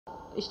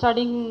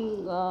starting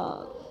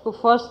को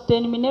first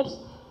 10 minutes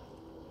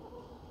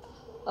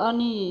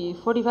अनि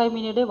 45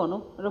 मिनटै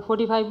भनौँ र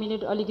 45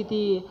 मिनट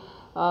अलिकति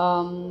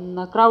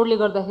क्राउडले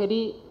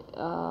गर्दाखेरि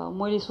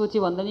मैले सोचे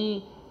भन्दा नि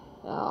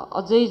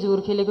अझै जोर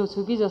खेलेको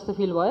छु कि जस्तो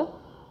फिल भयो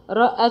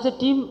र एज अ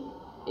टिम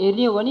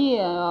हेर्ने हो भने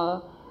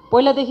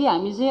पहिलादेखि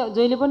हामी चाहिँ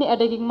जहिले पनि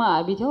एट्याकिङमा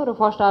हाबी थियौँ र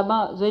फर्स्ट हाफमा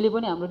जहिले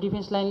पनि हाम्रो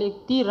डिफेन्स लाइनले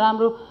यति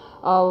राम्रो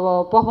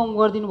पर्फर्म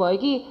गरिदिनु भयो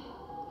कि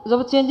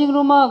जब चेन्जिङ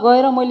रुममा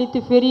गएर मैले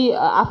त्यो फेरि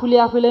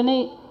आफूले नै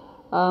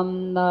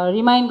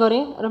रिमाइन्ड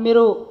गरेँ र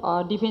मेरो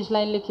डिफेन्स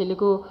लाइनले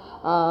खेलेको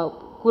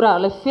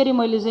कुराहरूलाई फेरि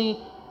मैले चाहिँ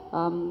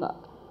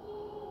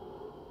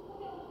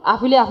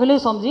आफूले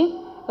सम्झेँ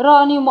र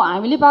अनि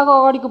हामीले पाएको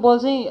अगाडिको बल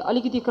चाहिँ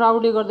अलिकति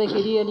क्राउडले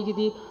गर्दाखेरि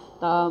अलिकति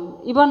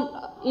इभन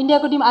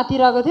इन्डियाको टिम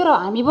आत्तिरहेको थियो र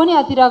हामी पनि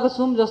आत्तिरहेको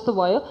छौँ जस्तो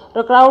भयो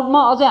र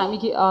क्राउडमा अझै हामी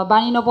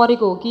बानी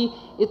नपरेको हो कि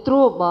यत्रो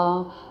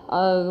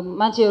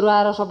मान्छेहरू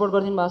आएर सपोर्ट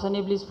गरिदिनु भएको छ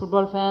नेप्लिज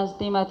फुटबल फ्यान्स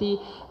त्यही माथि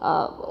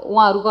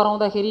उहाँहरू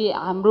गराउँदाखेरि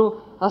हाम्रो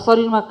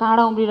शरीरमा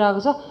काँडा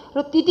उम्रिरहेको छ र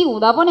त्यति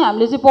हुँदा पनि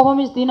हामीले चाहिँ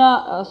पर्फर्मेन्स दिन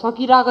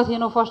सकिरहेको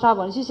थिएनौँ फर्स्ट हाफ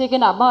भनेपछि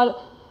सेकेन्ड हाफमा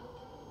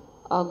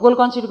गोल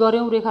कन्सिड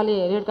गऱ्यौँ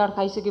रेखाले रेड कार्ड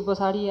खाइसके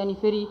पछाडि अनि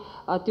फेरि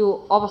त्यो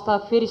अवस्था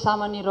फेरि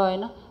सामान्य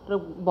रहेन र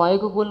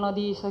भएको गोल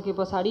नदिइसके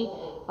पछाडि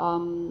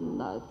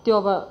त्यो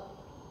अब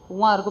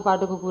उहाँहरूको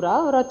पाटोको कुरा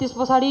हो र त्यस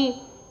पछाडि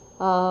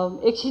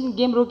एकछिन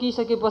गेम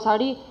रोकिसके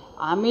पछाडि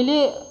हामीले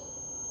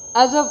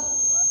एज अ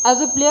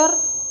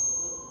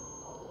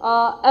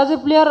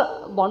प्लेयर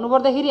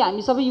भन्नुपर्दाखेरि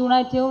हामी सबै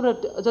युनाइट थियौँ र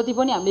जति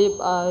पनि हामीले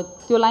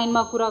त्यो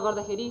लाइनमा कुरा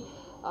गर्दाखेरि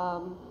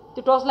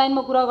त्यो टच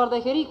लाइनमा कुरा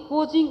गर्दाखेरि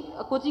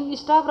कोचिङ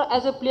स्टाफ र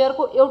एज अ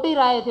प्लेयरको एउटै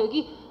राय थियो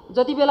कि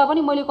जति बेला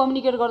पनि मैले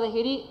कम्युनिकेट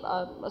गर्दाखेरि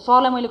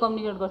सरलाई मैले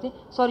कम्युनिकेट गर्थेँ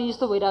सर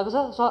यस्तो भइरहेको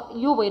छ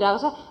यो भइरहेको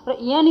छ र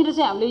यहाँनिर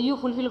चाहिँ हामीले यो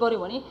फुलफिल गऱ्यो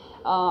भने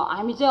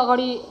हामी चाहिँ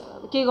अगाडि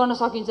केही गर्न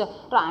सकिन्छ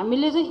र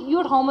हामीले चाहिँ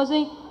यो ठाउँमा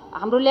चाहिँ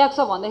हाम्रो ल्याक छ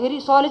भन्दाखेरि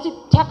सरले चाहिँ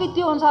ठ्याक्कै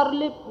त्यो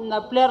अनुसारले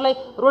प्लेयरलाई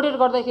रोटेट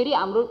गर्दाखेरि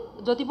हाम्रो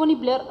जति पनि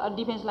प्लेयर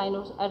डिफेन्स लाइन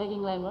होस्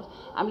एट्याकिङ लाइन होस्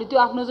हामीले त्यो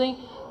आफ्नो चाहिँ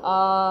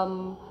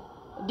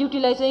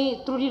ड्युटीलाई चाहिँ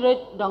त्रुटिरहित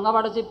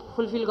ढङ्गबाट चाहिँ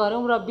फुलफिल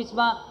गऱ्यौँ र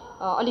बिचमा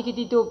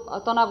अलिकति त्यो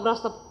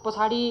तनावग्रस्त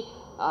पछाडि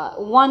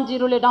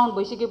 1-0 डाउन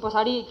भइसके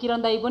पछाडि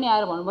किरण दाई पनि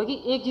आएर भन्नुभयो कि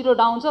 1-0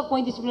 डाउन छ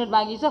 35 मिनट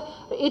बाँकी छ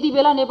र यति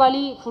बेला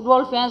नेपाली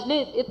फुटबल फ्यान्सले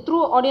यत्रो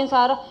अडियन्स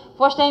आएर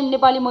फर्स्ट टाइम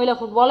नेपाली महिला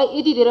फुटबललाई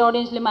यति धेरै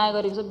अडियन्सले माया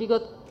गरेको छ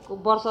विगत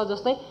वर्ष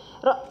जस्तै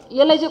र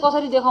यसलाई चाहिँ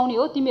कसरी देखाउने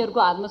हो तिमीहरूको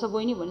हातमा छ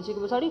बहिनी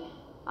भनिसके पछाडि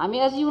हामी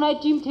एज युनाइट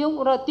टिम थियौँ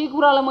र त्यही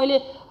कुरालाई मैले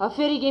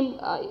फेरि गेम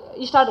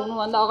स्टार्ट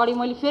हुनुभन्दा अगाडि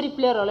मैले फेरि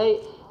प्लेयरहरूलाई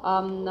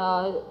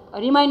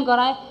रिमाइन्ड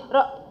गराएँ र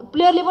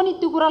प्लेयरले पनि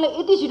त्यो कुरालाई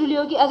यति छिटो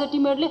लियो कि एज अ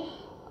टिममेटले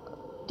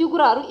त्यो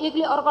कुराहरू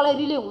एकले अर्कालाई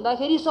रिले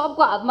हुँदाखेरि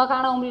सबको हातमा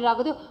काँडा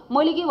उम्रिरहेको थियो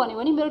मैले के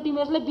भने मेरो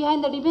टिममेट्सलाई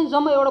बिहाइन्ड द डिफेन्स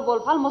जम्मा एउटा बल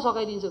फाल म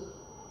सकाइदिन्छु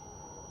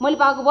मैले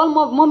पाएको बल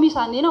म मिस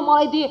हान्दिनँ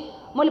मलाई दिएँ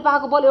मैले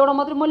पाएको बल एउटा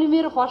मात्रै मैले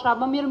मेरो फर्स्ट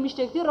हाफमा मेरो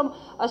मिस्टेक थियो र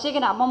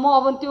सेकेन्ड हाफमा म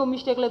अब त्यो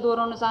मिस्टेकलाई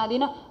दोहोऱ्याउन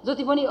चाहदिनँ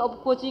जति पनि अब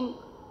कोचिङ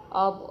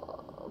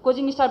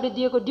स्टाफले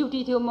दिएको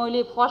ड्युटी थियो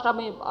मैले फर्स्ट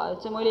हाफमा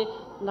चाहिँ मैले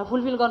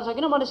फुलफिल गर्न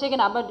सकिनँ मैले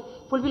सेकेन्ड हाफमा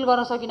फुलफिल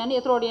गर्न सकिनँ नि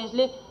यत्रो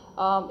अडियन्सले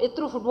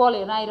यत्रो फुटबल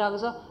हेर्न आइरहेको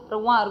छ र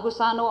उहाँहरूको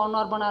सानो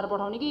अनुहार बनाएर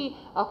पठाउने कि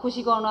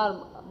खुसीको अनुहार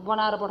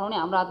बनाएर पठाउने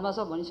हाम्रो हातमा छ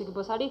भनिसके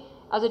पछाडि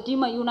आज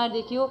टिममा युनाइट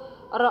देखियो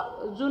र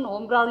जुन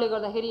होम ग्राउन्डले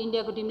गर्दाखेरि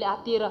इन्डियाको टिमले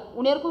आत्तिएर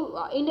उनीहरूको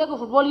इन्डियाको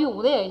फुटबल यो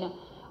हुँदै होइन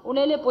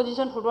उनीहरूले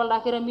पोजिसन फुटबल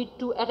राखेर मिड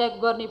टु एट्याक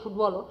गर्ने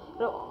फुटबल हो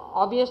र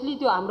अभियसली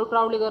त्यो हाम्रो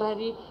क्राउडले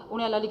गर्दाखेरि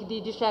उनीहरूलाई अलिकति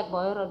डिस्ट्र्याक्ट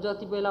भयो र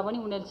जति बेला पनि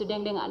उनीहरूले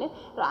चाहिँ ड्याङ हाल्यो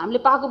र हामीले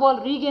पाएको बल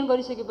रिगेन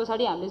गरिसके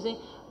पछाडि हामीले चाहिँ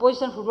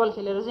पोजिसन फुटबल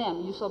खेलेर चाहिँ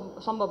हामी यो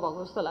सम्भव भएको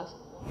जस्तो लाग्छ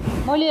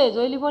मैले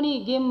जहिले पनि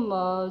गेम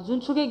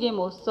जुनसुकै गेम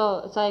होस्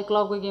चाहे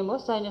क्लबको गेम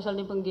होस् चाहे नेसनल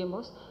टिमको गेम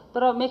होस्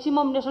तर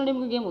म्याक्सिमम नेसनल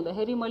टिमको गेम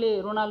हुँदाखेरि मैले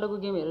रोनाल्डोको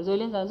गेम हेरेर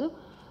जहिले पनि जान्छु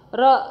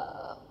र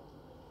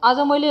आज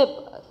मैले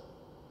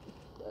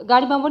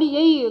गाडीमा पनि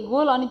यही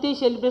गोल अनि त्यही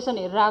सेलिब्रेसन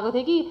हेरेर आएको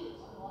थिएँ कि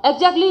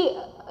एक्ज्याक्टली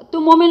त्यो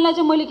मोमेन्टलाई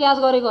चाहिँ मैले क्याच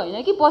गरेको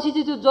होइन कि पछि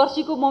चाहिँ त्यो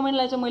जर्सीको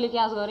मोमेन्टलाई चाहिँ मैले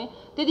क्याच गरेँ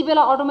त्यति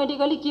बेला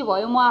अटोमेटिकली के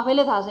भयो म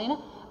आफैले थाहा छैन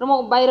र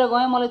म बाहिर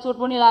गएँ मलाई चोट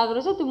पनि लागेको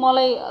रहेछ त्यो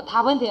मलाई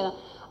थाहा पनि थिएन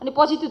अनि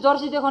पछि त्यो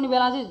जर्सी देखाउने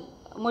बेला चाहिँ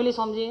मैले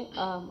सम्झेँ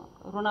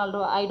रोनाल्डो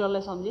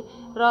आइडललाई सम्झेँ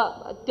र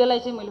त्यसलाई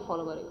चाहिँ मैले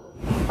फलो गरेको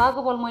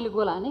पाएको बल मैले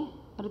गोल हानेँ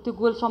र त्यो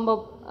गोल सम्भव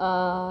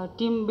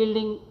टिम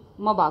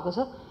बिल्डिङमा भएको छ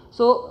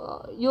सो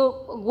यो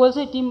गोल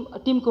चाहिँ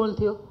टिम गोल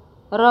थियो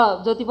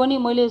र जति पनि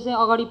मैले चाहिँ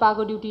अगाडि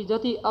पाएको ड्युटी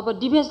जति अब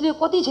डिफेन्सले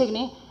कति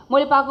छेक्ने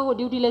मैले पाएको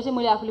ड्युटीलाई चाहिँ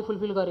मैले आफूले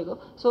फुलफिल गरेको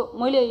सो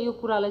मैले यो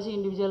कुरालाई चाहिँ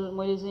इन्डिभिजुअल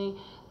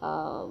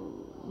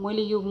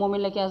मैले यो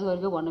मोमेन्टलाई क्याच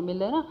गरेको भन्न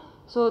मिल्दैन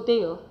सो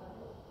त्यही हो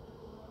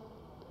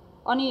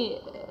अनि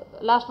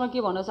लास्टमा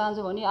के भन्न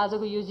चाहन्छु भने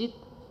आजको यो जित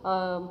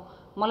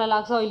मलाई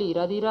लाग्छ अहिले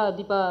हिरादी र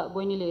दिपा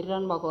बहिनीले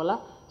हेरिरहनु भएको होला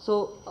सो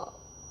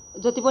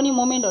जति पनि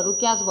मोमेन्टहरू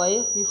क्याच भए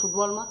यो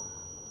फुटबलमा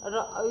र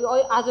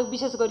आज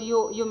विशेष गरी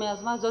यो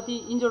म्याचमा जति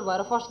इन्जोर्ड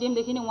भएर फर्स्ट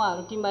गेमदेखि नै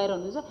उहाँहरू टिम बाहिर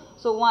हुनुहुन्छ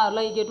सो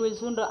उहाँहरूलाई गेट वेल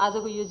सुन र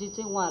आजको यो जित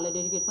चाहिँ उहाँहरूलाई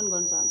डेडिकेट पनि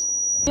गर्न चाहन्छु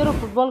मेरो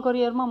फुटबल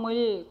करियरमा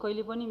मैले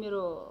कहिले पनि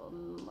मेरो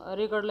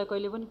रेकर्डलाई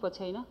कहिले पनि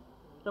पछ्याइनँ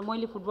र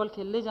मैले फुटबल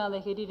खेल्दै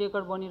जाँदाखेरि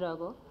रेकर्ड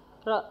बनिरहेको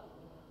र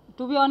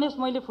टु बी अनेस्ट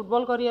मैले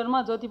फुटबल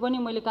करियरमा जति पनि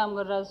मैले काम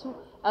गरिरहेको छु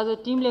एज अ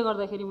टिमले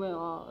गर्दाखेरि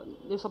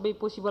यो सबै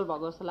पोसिबल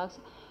भएको जस्तो लाग्छ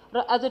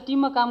र एज अ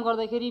टिममा काम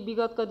गर्दाखेरि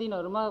विगतका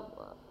दिनहरूमा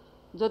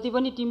जति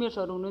पनि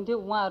टिममेट्सहरू हुनुहुन्थ्यो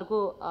उहाँहरूको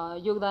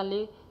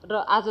योगदानले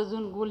र आज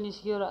जुन गोल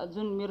निस्कियो र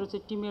जुन मेरो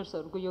चाहिँ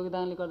टिममेट्सहरूको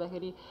योगदानले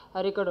गर्दाखेरि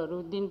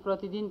रेकर्डहरू दिन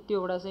प्रतिदिन त्यो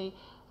एउटा चाहिँ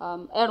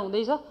एड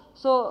हुँदैछ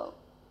सो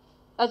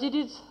एज इट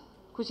इज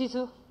खुसी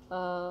छु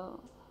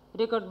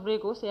रेकर्ड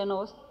ब्रेक होस् या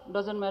नहोस्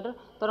डजन्ट म्याटर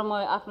तर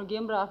म आफ्नो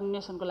गेम र आफ्नो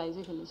नेसनको लागि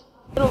चाहिँ खेल्नेछु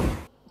मेरो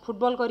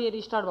फुटबल करियर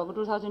स्टार्ट भएको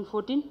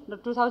 2014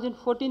 र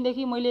 2014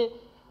 देखि मैले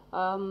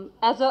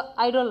एज अ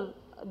आइडल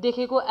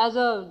देखेको एज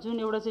अ जुन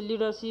एउटा चाहिँ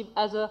लिडरसिप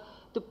एज अ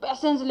त्यो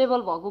पेसेन्स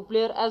लेभल भएको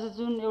प्लेयर एज अ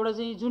जुन एउटा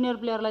चाहिँ जुनियर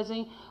प्लेयरलाई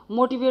चाहिँ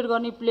मोटिभेट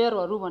गर्ने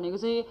प्लेयरहरू भनेको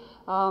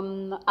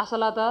चाहिँ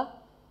आशालता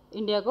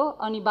इन्डियाको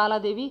अनि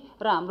बालादेवी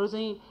र हाम्रो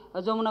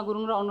चाहिँ जमुना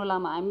गुरुङ र अनु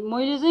लामा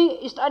मैले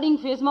चाहिँ स्टार्टिङ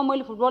फेजमा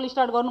मैले फुटबल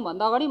स्टार्ट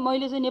गर्नुभन्दा अगाडि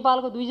मैले चाहिँ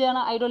नेपालको 2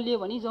 जना आइडल लिएँ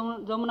भने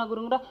जमुना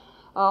गुरुङ र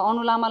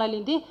अनु लामालाई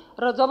लिन्थेँ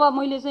र जब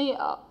मैले चाहिँ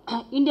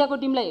इन्डियाको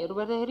टिमलाई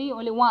हेर्दाखेरि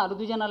मैले उहाँहरू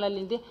 2 जनालाई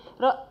लिन्थेँ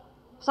र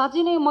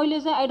साँच्चै नै मैले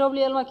चाहिँ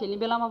आइडब्ल्युएलमा खेल्ने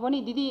बेलामा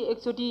पनि दिदी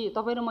एकचोटि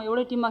तपाईँ र म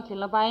एउटै टिममा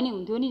खेल्न पाए नि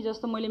हुन्थ्यो नि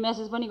जस्तो मैले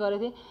मेसेज पनि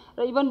गरेको थिएँ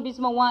र इभन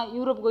बिचमा उहाँ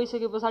युरोप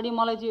गइसके पछाडि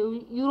मलाई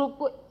चाहिँ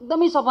युरोपको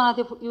एकदमै सपना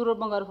थियो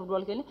युरोपमा गएर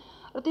फुटबल खेल्ने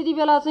र त्यति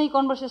बेला चाहिँ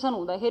कन्भर्सेसन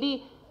हुँदाखेरि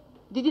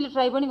दिदीले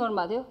ट्राई पनि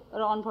गर्नुभएको थियो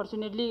र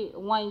अनफर्चुनेटली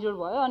उहाँ इन्जोर्ड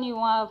भयो अनि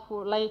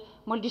उहाँलाई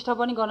मैले डिस्टर्ब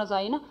पनि गर्न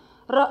चाहिनँ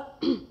र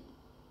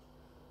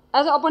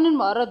एज अ अपोनेन्ट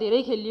भएर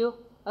धेरै खेलियो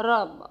र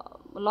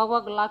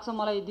लगभग लाग्छ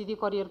मलाई दिदी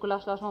करियरको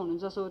लास्टमा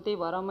हुनुहुन्छ सो त्यही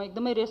भएर म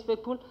एकदमै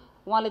रेस्पेक्टफुल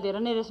उहाँले धेरै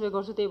नै रेस्पेक्ट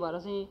गर्छु त्यही भएर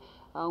चाहिँ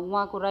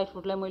उहाँको राइट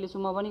फुटलाई मैले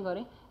चुम्मा पनि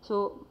गरेँ so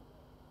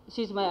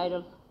C is my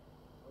idol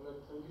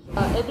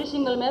every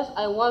single match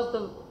I watch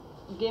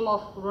the game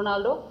of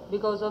Ronaldo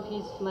because of he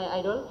is my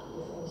idol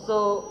so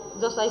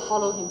just I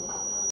follow him